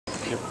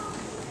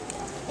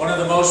One of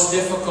the most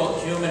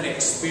difficult human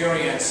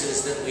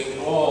experiences that we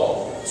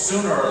all,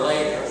 sooner or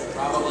later,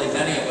 probably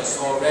many of us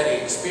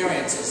already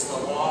experience, is the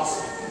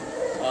loss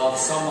of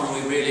someone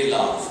we really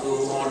love,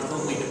 on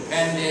whom we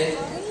depended.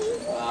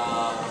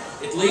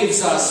 It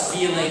leaves us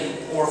feeling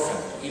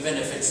orphaned, even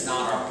if it's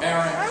not our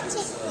parent.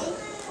 It's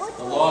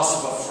the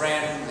loss of a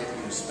friend that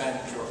you spent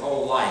your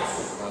whole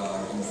life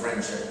in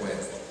friendship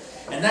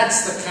with. And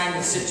that's the kind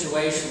of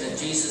situation that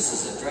Jesus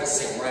is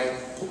addressing right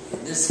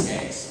in this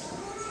case.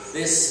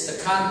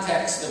 The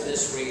context of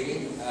this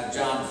reading,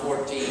 John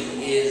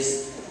 14,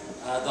 is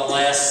the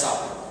Last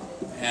Supper.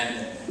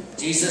 And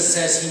Jesus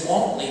says he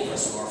won't leave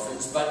us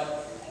orphans,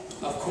 but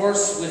of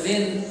course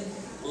within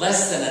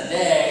less than a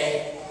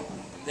day,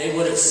 they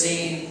would have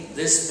seen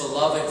this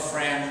beloved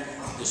friend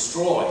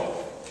destroyed,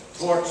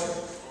 tortured,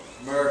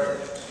 murdered,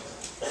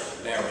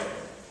 buried.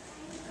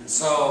 And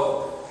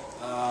so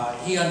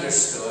he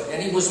understood,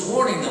 and he was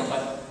warning them,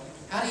 but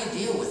how do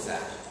you deal with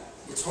that?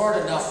 It's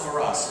hard enough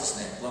for us,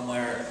 isn't it,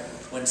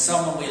 when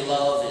someone we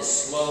love is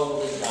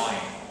slowly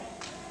dying.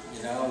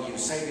 You know, you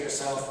say to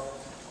yourself,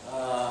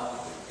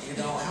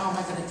 how am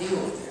I going to deal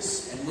with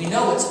this? And we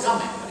know it's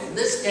coming, but in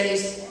this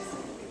case,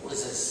 it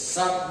was as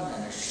sudden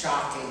and as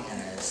shocking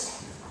and as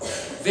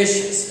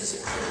vicious as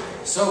it could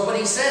be. So, but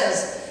he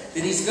says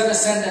that he's going to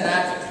send an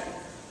advocate.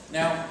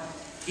 Now,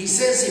 he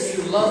says, if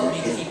you love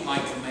me, keep my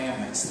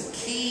commandments. The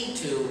key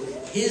to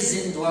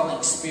his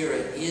indwelling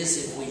spirit is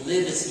if we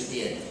live as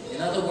he did.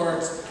 In other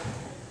words,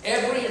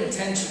 every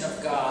intention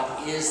of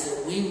God is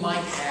that we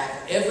might have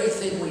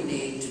everything we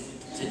need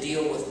to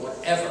deal with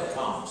whatever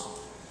comes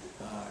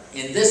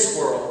in this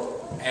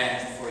world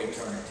and for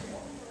eternity.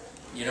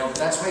 You know,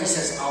 that's why he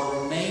says,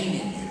 I'll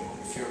remain in you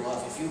if you're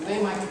loved. If you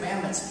obey my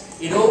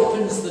commandments, it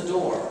opens the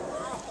door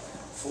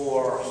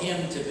for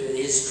him to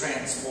be his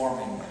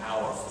transforming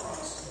power for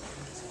us.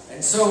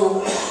 And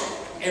so,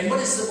 and what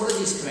are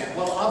these commandments?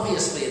 Well,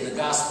 obviously in the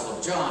Gospel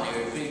of John, he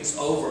repeats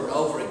over and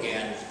over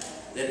again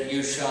that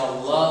you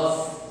shall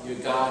love your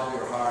God,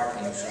 your heart,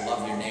 and you shall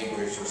love your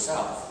neighbor as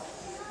yourself.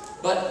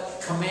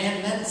 But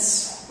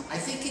commandments, I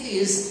think it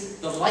is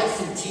the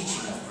life and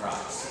teaching of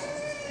Christ.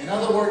 In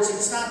other words,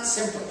 it's not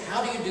simple.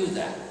 How do you do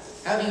that?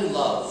 How do you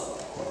love?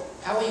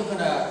 How are you going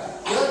to...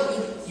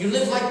 You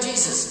live like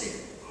Jesus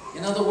did.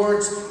 In other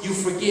words, you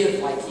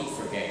forgive like he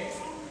forgave.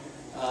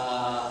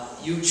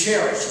 You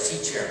cherish as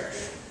he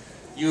cherished.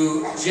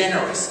 You're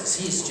generous as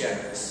he's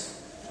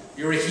generous.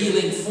 You're a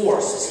healing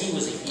force as he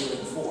was a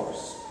healing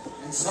force.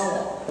 And so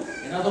on.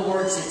 In other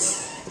words,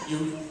 it's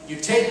you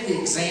take the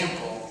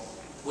example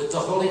with the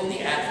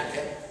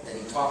advocate that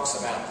he talks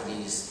about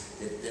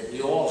that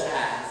we all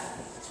have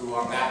through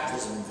our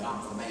baptism and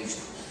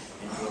confirmation,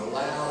 and you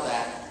allow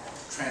that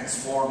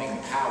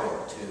transforming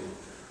power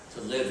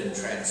to live and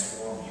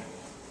transform you.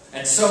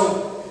 And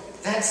so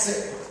that's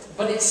it.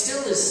 But it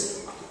still is.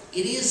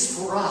 It is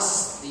for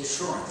us the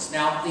assurance.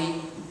 Now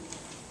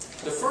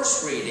the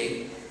first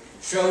reading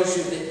shows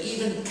you that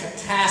even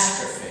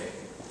catastrophe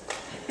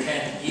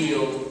can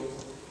yield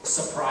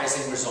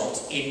surprising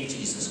results in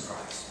Jesus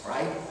Christ,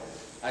 right?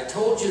 I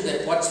told you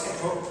that what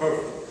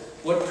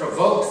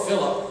provoked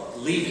Philip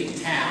leaving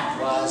town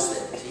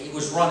was that he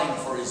was running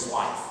for his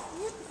life.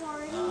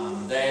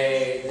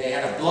 They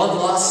had a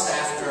bloodlust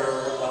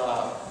after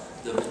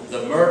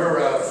the murder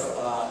of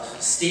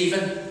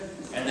Stephen,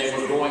 and they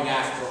were going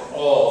after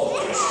all the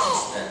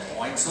Christians at that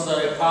point. So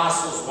the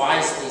apostles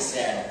wisely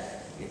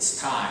said,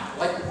 it's time.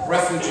 Like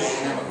refugees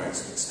and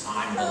immigrants, it's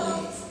time to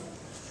leave.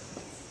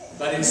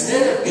 But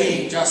instead of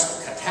being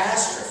just a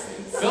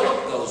catastrophe,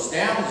 Philip goes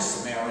down to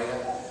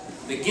Samaria,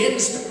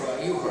 begins to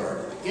proclaim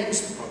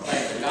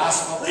the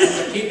gospel, and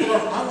the people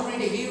are hungry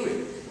to hear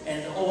it,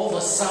 and all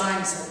the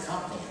signs that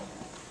accompany it.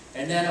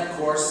 And then, of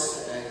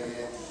course,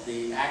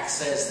 the Acts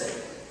says that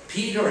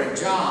Peter and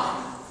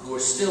John, who are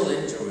still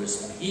in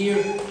Jerusalem, hear,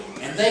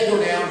 and they go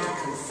down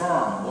to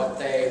confirm what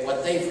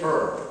they've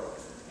heard,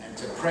 and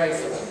to pray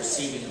for the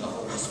receiving of the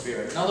Holy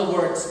Spirit. In other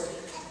words,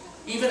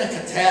 even a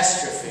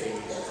catastrophe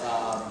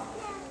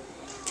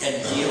can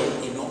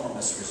yield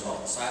enormous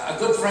results. A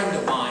good friend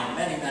of mine,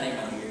 many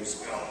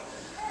years ago,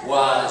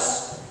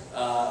 was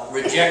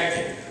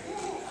rejected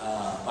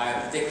by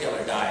a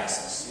particular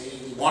diocese.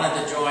 He wanted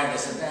to join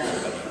this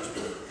evangelical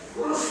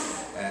group.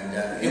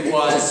 And it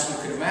was, you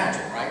can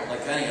imagine, right,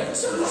 like any of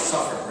us who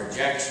suffered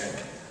rejection,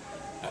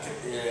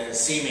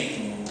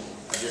 seeming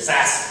a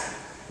disaster.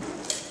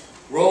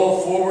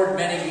 Roll forward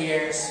many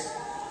years,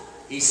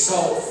 he's so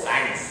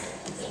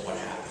thankful for what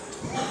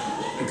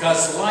happened.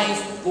 Because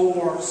life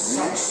bore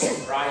such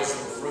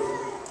surprising fruit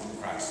in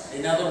Christ.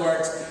 In other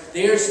words,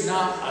 there's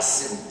not a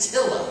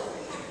scintilla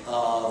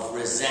of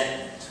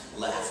resentment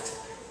left.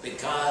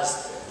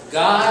 Because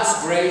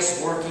God's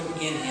grace working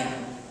in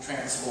him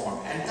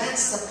transformed. And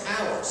that's the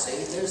power,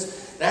 see?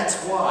 That's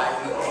why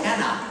you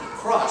cannot be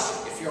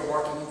crushed if you're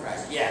working in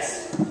Christ.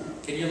 Yes.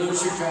 Can you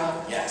lose your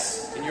job?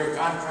 Yes. Can your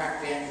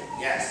contract end?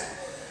 Yes.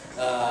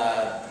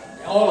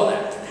 All of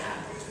that can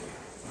happen to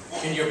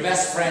you. Can your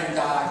best friend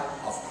die?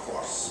 Of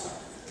course.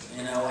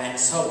 And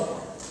so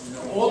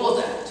on. All of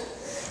that.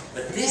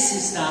 But this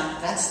is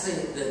not, that's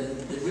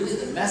really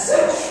the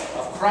message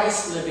of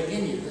Christ living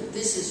in you, that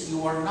this is, you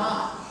will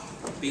not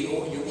be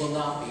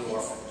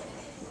orphaned.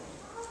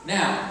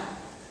 Now,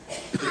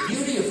 the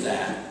beauty of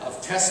that,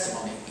 of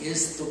testimony,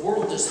 is the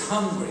world is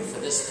hungry for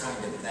this kind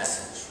of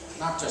message.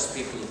 Not just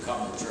people who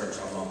come to church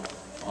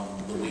on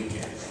the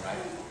weekend,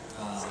 right?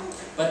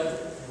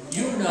 But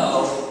you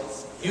know,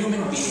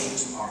 human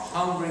beings are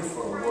hungry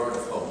for a word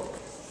of hope.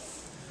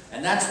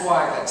 And that's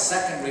why that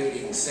second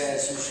reading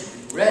says you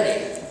should be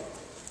ready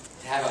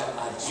to have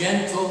a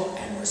gentle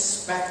and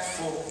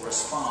respectful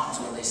response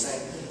when they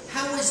say,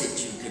 how is it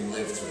you can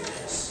live through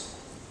this?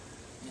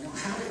 You know,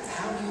 how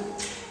do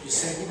you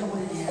say, you know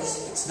what it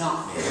is? It's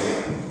not me.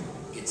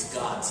 It's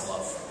God's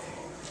love for me.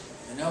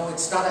 You know,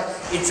 it's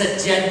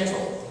a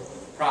gentle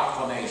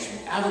proclamation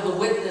out of the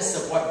witness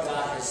of what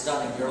God has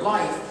done in your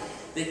life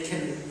that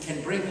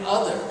can bring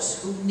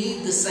others who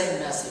need the same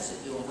message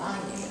that you and I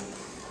need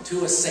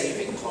to a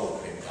saving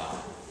hope in God.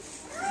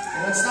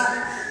 You know,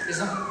 it's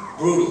not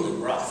brutal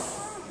and rough.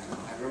 You know,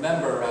 I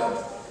remember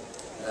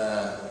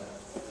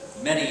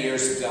many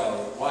years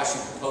ago,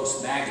 Washington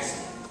Post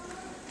magazine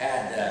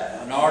had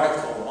an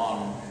article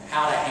on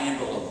how to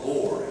handle a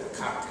bore at a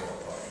cocktail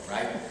party,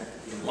 right?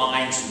 The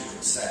lines you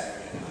could say,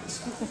 you know,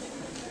 so.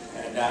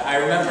 And I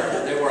remember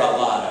there were a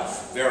lot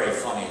of very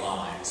funny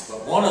lines,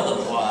 but one of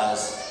them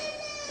was,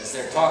 as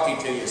they're talking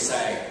to you,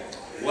 say,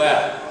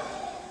 well,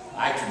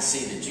 I can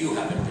see that you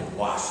haven't been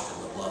washed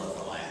in the blood of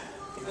the Lamb.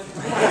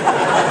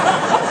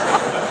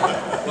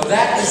 Well,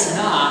 that is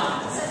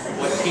not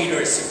what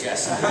Peter is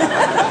suggesting.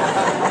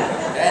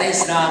 That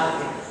is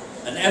not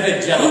an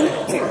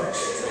evangelical approach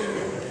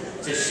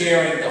to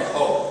sharing the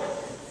hope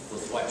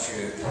with what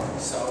you're doing.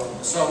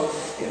 So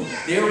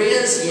there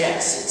is,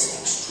 yes,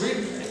 it's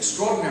extremely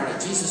extraordinary.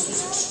 Jesus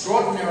was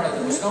extraordinary.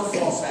 There was no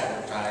false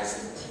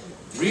advertising.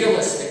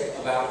 Realistic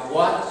about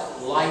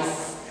what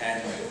life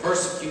and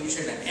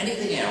persecution and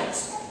anything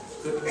else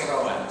could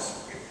throw at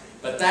us.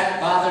 But that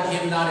bothered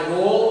him not at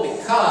all,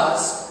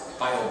 because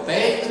by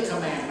obeying the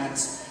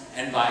commandments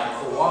and by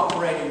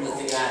cooperating with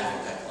the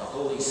Advocate, the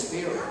Holy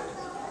Spirit,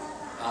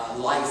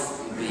 life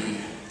will be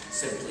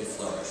simply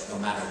flourish, no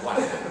matter what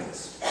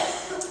happens.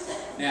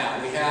 Now,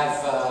 we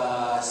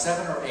have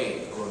 7 or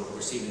 8 who are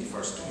receiving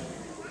First Communion.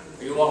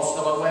 Are you all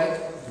still awake?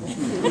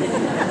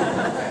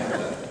 Okay,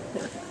 good.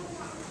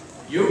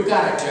 You've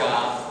got a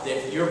job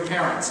that your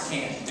parents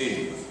can't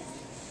do,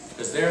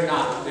 because you're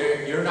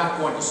not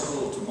going to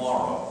school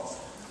tomorrow,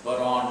 but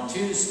on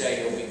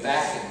Tuesday you'll be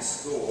back in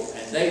school,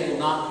 and they will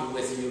not be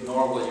with you,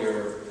 nor will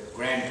your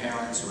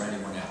grandparents or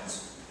anyone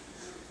else.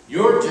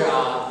 Your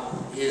job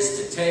is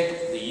to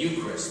take the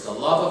Eucharist, the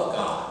love of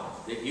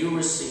God that you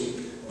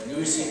receive when you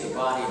receive the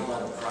body and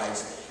blood of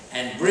Christ,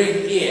 and bring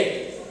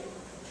it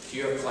to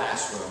your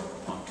classroom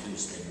on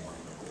Tuesday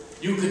morning.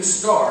 You could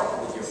start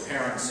with your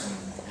parents and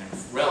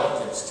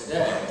relatives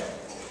today,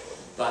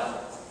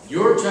 but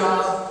your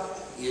job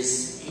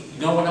is,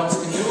 no one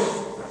else can do it.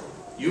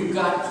 You've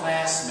got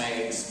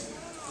classmates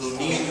who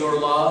need your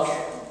love,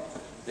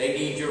 they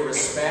need your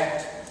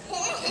respect,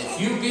 and if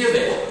you give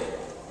it,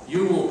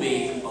 you will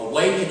be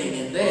awakening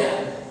in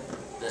them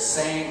the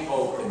same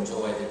hope and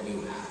joy that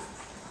you have.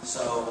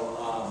 So,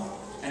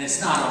 and it's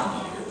not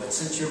only you, but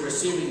since you're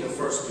receiving your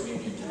First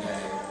Communion today,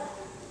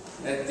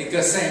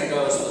 the same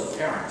goes with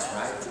parents,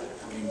 right?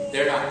 I mean,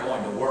 they're not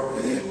going to work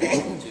with you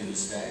on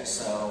Tuesday,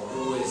 so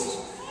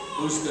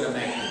who's going to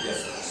make the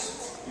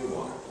difference? You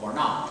are, or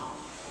not.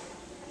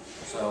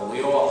 So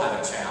we all have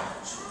a challenge.